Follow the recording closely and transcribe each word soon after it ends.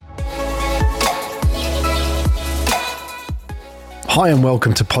Hi and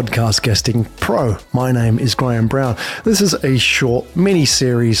welcome to Podcast Guesting Pro. My name is Graham Brown. This is a short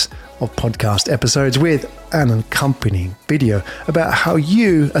mini-series of podcast episodes with an accompanying video about how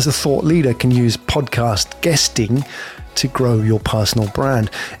you as a thought leader can use podcast guesting to grow your personal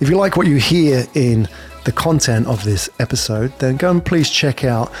brand. If you like what you hear in the content of this episode, then go and please check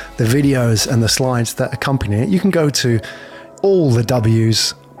out the videos and the slides that accompany it. You can go to all the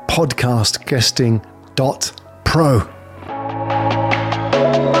W's, podcastguesting.pro.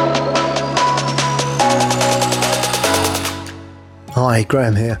 Hi,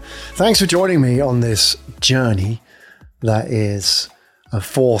 Graham here. Thanks for joining me on this journey that is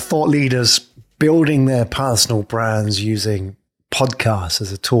for thought leaders building their personal brands using podcasts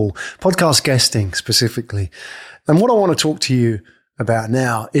as a tool, podcast guesting specifically. And what I want to talk to you about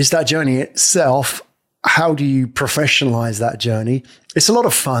now is that journey itself. How do you professionalize that journey? It's a lot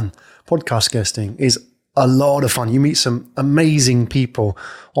of fun. Podcast guesting is a lot of fun. You meet some amazing people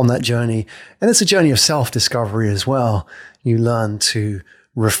on that journey. And it's a journey of self-discovery as well. You learn to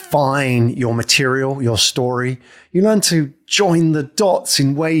refine your material, your story. You learn to join the dots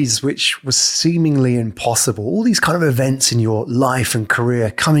in ways which was seemingly impossible. All these kind of events in your life and career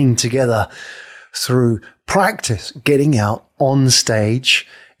coming together through practice, getting out on stage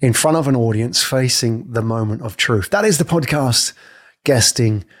in front of an audience, facing the moment of truth. That is the podcast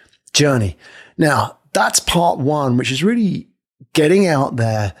guesting journey. Now, that's part one, which is really getting out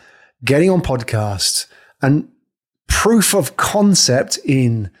there, getting on podcasts, and proof of concept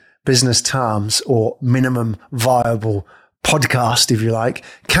in business terms, or minimum viable podcast, if you like.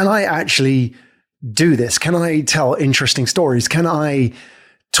 Can I actually do this? Can I tell interesting stories? Can I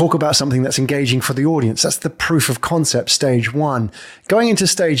talk about something that's engaging for the audience? That's the proof of concept, stage one. Going into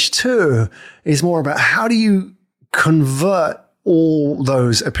stage two is more about how do you convert all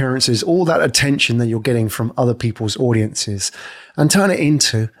those appearances, all that attention that you're getting from other people's audiences, and turn it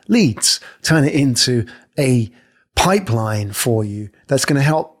into leads, turn it into a pipeline for you that's going to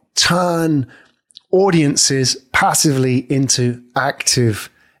help turn audiences passively into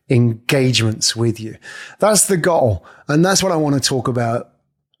active engagements with you. That's the goal. And that's what I want to talk about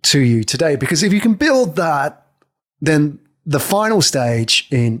to you today, because if you can build that, then the final stage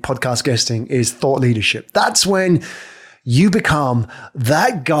in podcast guesting is thought leadership. That's when you become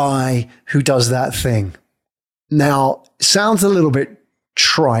that guy who does that thing. Now, sounds a little bit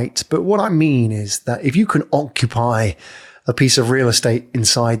trite, but what I mean is that if you can occupy a piece of real estate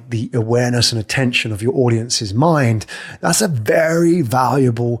inside the awareness and attention of your audience's mind, that's a very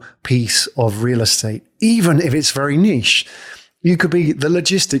valuable piece of real estate, even if it's very niche. You could be the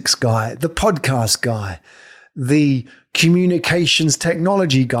logistics guy, the podcast guy, the communications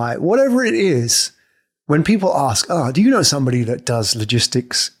technology guy, whatever it is. When people ask, do you know somebody that does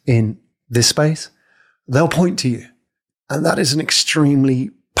logistics in this space? They'll point to you. And that is an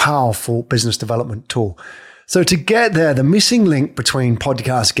extremely powerful business development tool. So to get there, the missing link between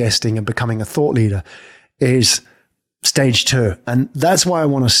podcast guesting and becoming a thought leader is stage two. And that's why I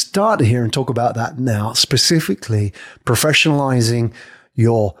want to start here and talk about that now, specifically professionalizing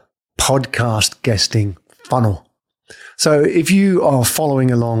your podcast guesting funnel. So if you are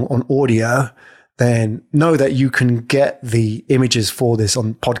following along on audio, then know that you can get the images for this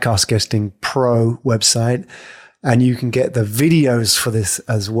on Podcast Guesting Pro website, and you can get the videos for this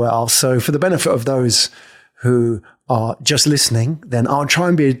as well. So for the benefit of those who are just listening, then I'll try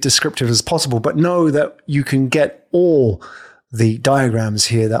and be as descriptive as possible, but know that you can get all the diagrams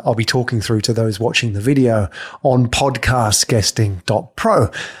here that I'll be talking through to those watching the video on podcastguesting.pro.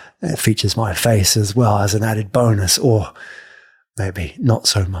 It features my face as well as an added bonus, or maybe not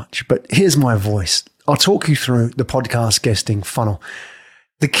so much, but here's my voice. I'll talk you through the podcast guesting funnel.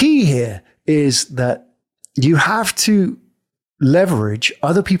 The key here is that you have to leverage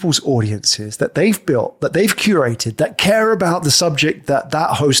other people's audiences that they've built, that they've curated, that care about the subject that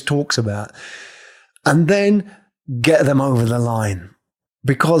that host talks about, and then get them over the line.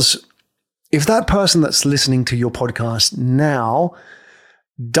 Because if that person that's listening to your podcast now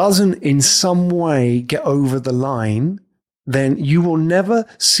doesn't in some way get over the line, then you will never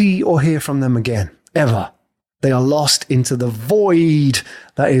see or hear from them again, ever. They are lost into the void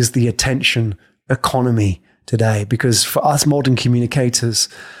that is the attention economy today. Because for us modern communicators,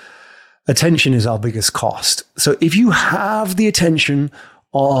 attention is our biggest cost. So if you have the attention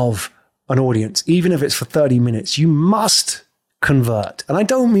of an audience, even if it's for 30 minutes, you must convert. And I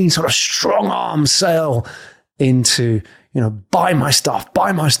don't mean sort of strong arm sale into, buy my stuff.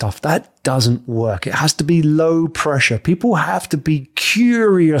 That doesn't work. It has to be low pressure. People have to be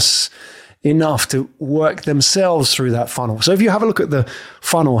curious enough to work themselves through that funnel. So if you have a look at the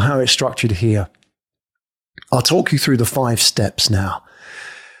funnel, how it's structured here, I'll talk you through the 5 steps now.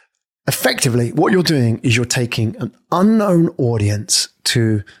 Effectively, what you're doing is you're taking an unknown audience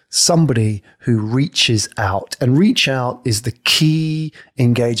to somebody who reaches out. And reach out is the key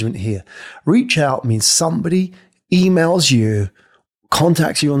engagement here. Reach out means somebody emails you,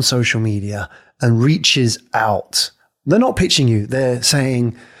 contacts you on social media, and reaches out. They're not pitching you. They're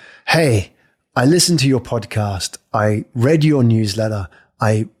saying, hey, I listened to your podcast. I read your newsletter.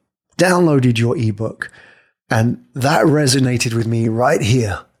 I downloaded your ebook. And that resonated with me right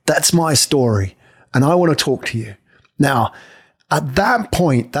here. That's my story. And I want to talk to you. Now, at that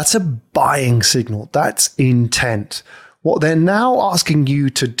point, that's a buying signal. That's intent. What they're now asking you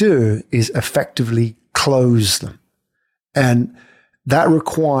to do is effectively close them. And that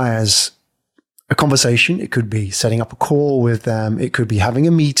requires a conversation. It could be setting up a call with them. It could be having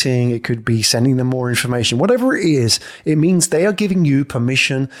a meeting. It could be sending them more information. Whatever it is, it means they are giving you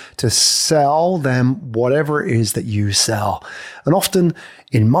permission to sell them whatever it is that you sell. And often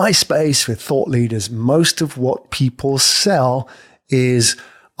in my space with thought leaders, most of what people sell is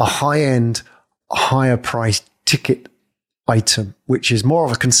a high-end, higher priced ticket item, which is more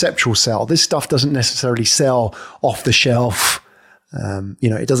of a conceptual sell. This stuff doesn't necessarily sell off the shelf.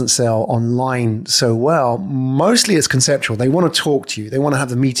 It doesn't sell online so well. Mostly it's conceptual. They want to talk to you. They want to have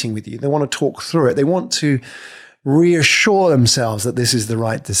the meeting with you. They want to talk through it. They want to reassure themselves that this is the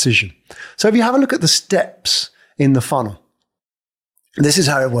right decision. So if you have a look at the steps in the funnel, this is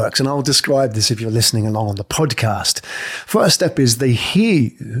how it works. And I'll describe this if you're listening along on the podcast. First step is they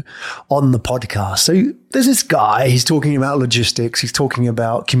hear you on the podcast. So there's this guy, he's talking about logistics. He's talking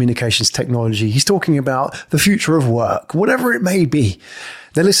about communications technology. He's talking about the future of work, whatever it may be.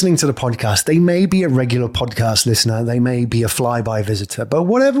 They're listening to the podcast. They may be a regular podcast listener. They may be a flyby visitor, but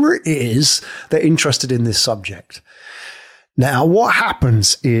whatever it is, they're interested in this subject. Now, what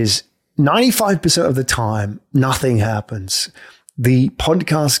happens is 95% of the time, nothing happens. The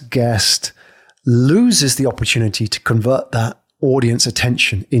podcast guest loses the opportunity to convert that audience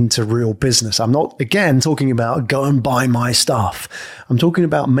attention into real business. I'm not, again, talking about go and buy my stuff. I'm talking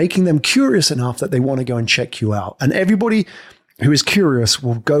about making them curious enough that they want to go and check you out. And everybody who is curious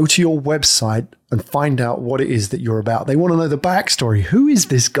will go to your website and find out what it is that you're about. They want to know the backstory. Who is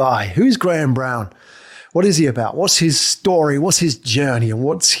this guy? Who is Graham Brown? What is he about? What's his story? What's his journey? And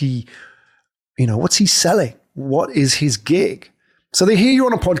what's he selling? What is his gig? So they hear you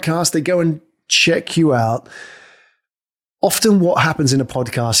on a podcast, they go and check you out. Often what happens in a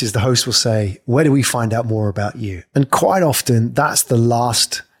podcast is the host will say, where do we find out more about you? And quite often that's the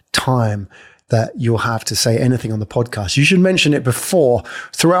last time that you'll have to say anything on the podcast. You should mention it before,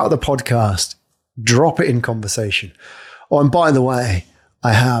 throughout the podcast, drop it in conversation. Oh, and by the way,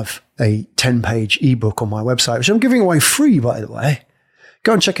 I have a 10-page ebook on my website, which I'm giving away free, by the way.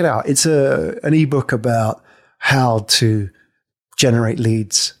 Go and check it out. It's an ebook about how to generate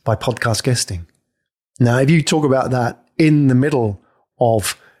leads by podcast guesting. Now, if you talk about that in the middle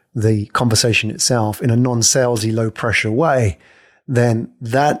of the conversation itself in a non-salesy, low-pressure way, then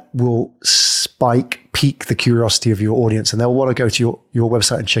that will pique the curiosity of your audience, and they'll want to go to your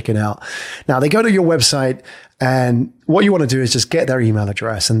website and check it out. Now, they go to your website, and what you want to do is just get their email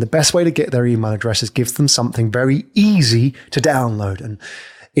address. And the best way to get their email address is give them something very easy to download. And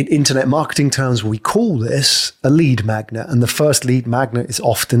in internet marketing terms, we call this a lead magnet. And the first lead magnet is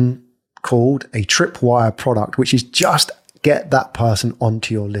often called a tripwire product, which is just get that person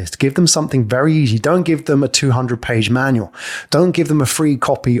onto your list. Give them something very easy. Don't give them a 200-page manual. Don't give them a free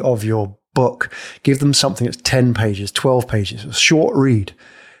copy of your book. Give them something that's 10 pages, 12 pages, a short read,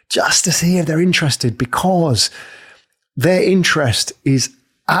 just to see if they're interested, because their interest is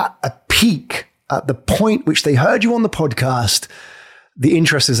at a peak at the point which they heard you on the podcast. The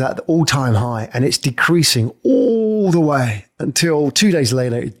interest is at the all-time high, and it's decreasing all the way until 2 days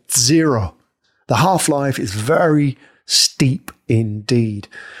later, it's zero. The half-life is very steep indeed.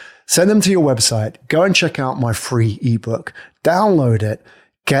 Send them to your website. Go and check out my free ebook. Download it.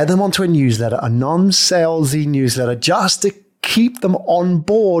 Get them onto a newsletter, a non-salesy newsletter, just to keep them on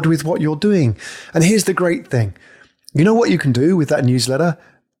board with what you're doing. And here's the great thing. You know what you can do with that newsletter?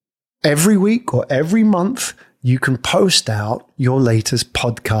 Every week or every month, you can post out your latest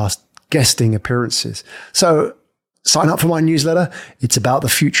podcast guesting appearances. So sign up for my newsletter. It's about the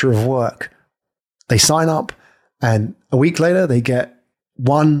future of work. They sign up, and a week later, they get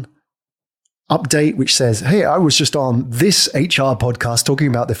one update which says, hey, I was just on this HR podcast talking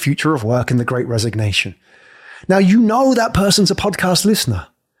about the future of work and the Great Resignation. Now, you know that person's a podcast listener.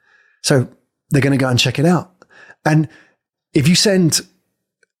 So they're going to go and check it out. And if you send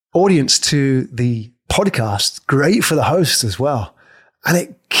audience to the podcast, great for the host as well. And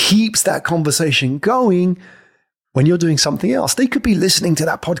it keeps that conversation going when you're doing something else. They could be listening to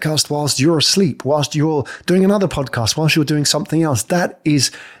that podcast whilst you're asleep, whilst you're doing another podcast, whilst you're doing something else. That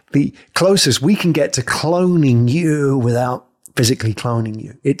is the closest we can get to cloning you without physically cloning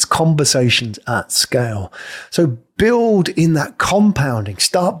you. It's conversations at scale. So build in that compounding.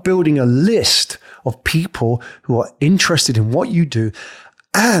 Start building a list of people who are interested in what you do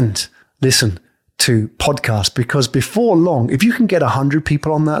and listen to podcasts, because before long, if you can get 100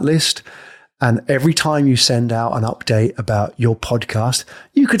 people on that list, and every time you send out an update about your podcast,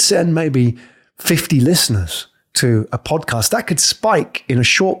 you could send maybe 50 listeners to a podcast. That could spike in a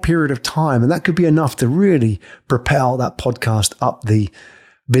short period of time, and that could be enough to really propel that podcast up the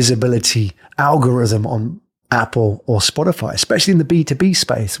visibility algorithm on Apple or Spotify, especially in the B2B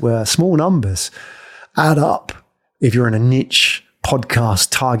space where small numbers add up if you're in a niche podcast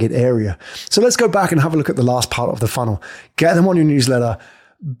target area. So let's go back and have a look at the last part of the funnel. Get them on your newsletter.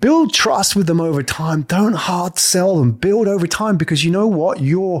 Build trust with them over time. Don't hard sell them. Build over time, because you know what?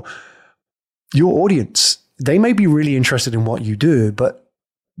 Your audience, they may be really interested in what you do, but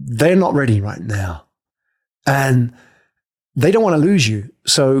they're not ready right now. And they don't want to lose you.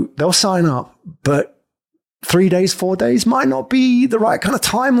 So they'll sign up, but 3 days, 4 days might not be the right kind of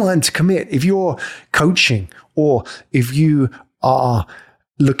timeline to commit. If you're coaching or if you are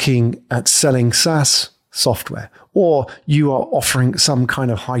looking at selling SaaS software, or you are offering some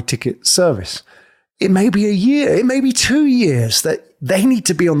kind of high ticket service, it may be a year, it may be 2 years that they need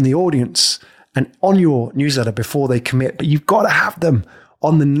to be on the audience and on your newsletter before they commit. But you've got to have them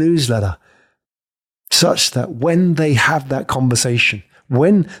on the newsletter such that when they have that conversation,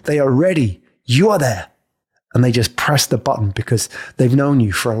 when they are ready, you are there. And they just press the button because they've known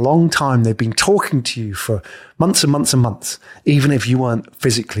you for a long time. They've been talking to you for months and months and months, even if you weren't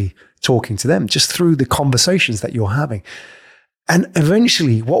physically talking to them, just through the conversations that you're having. And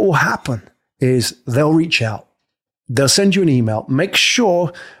eventually what will happen is they'll reach out. They'll send you an email. Make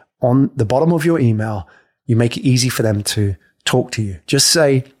sure on the bottom of your email, you make it easy for them to talk to you. Just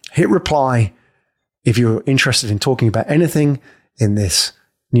say, hit reply if you're interested in talking about anything in this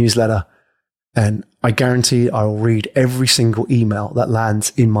newsletter. And I guarantee I will read every single email that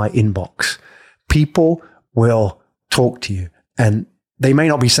lands in my inbox. People will talk to you, and they may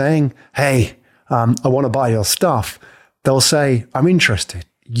not be saying, hey, I want to buy your stuff. They'll say, I'm interested.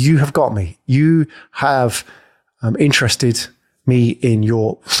 You have got me. You have interested me in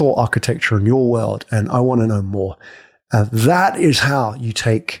your thought architecture and your world, and I want to know more. That is how you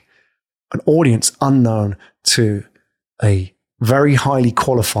take an audience unknown to a very highly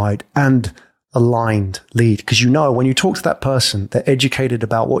qualified and aligned lead. Because you know, when you talk to that person, they're educated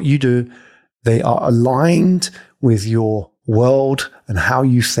about what you do. They are aligned with your world and how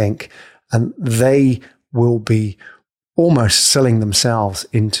you think, and they will be almost selling themselves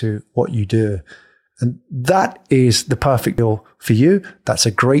into what you do. And that is the perfect deal for you. That's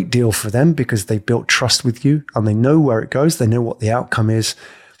a great deal for them because they built trust with you and they know where it goes. They know what the outcome is.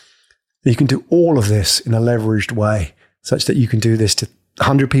 You can do all of this in a leveraged way such that you can do this to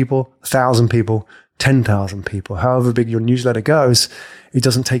 100 people, 1,000 people, 10,000 people, however big your newsletter goes. It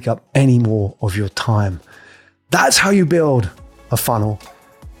doesn't take up any more of your time. That's how you build a funnel.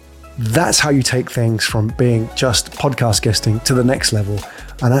 That's how you take things from being just podcast guesting to the next level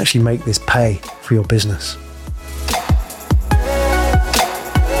and actually make this pay for your business.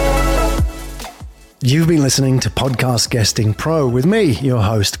 You've been listening to Podcast Guesting Pro with me, your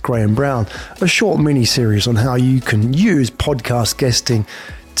host, Graham Brown, a short mini-series on how you can use podcast guesting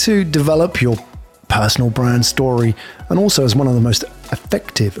to develop your personal brand story and also as one of the most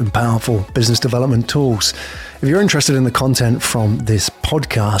effective and powerful business development tools. If you're interested in the content from this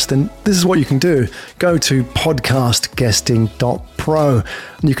podcast, then this is what you can do. Go to podcastguesting.pro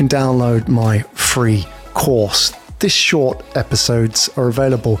and you can download my free course. This short episodes are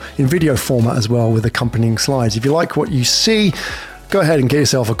available in video format as well with accompanying slides. If you like what you see, go ahead and get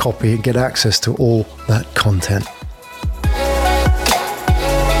yourself a copy and get access to all that content.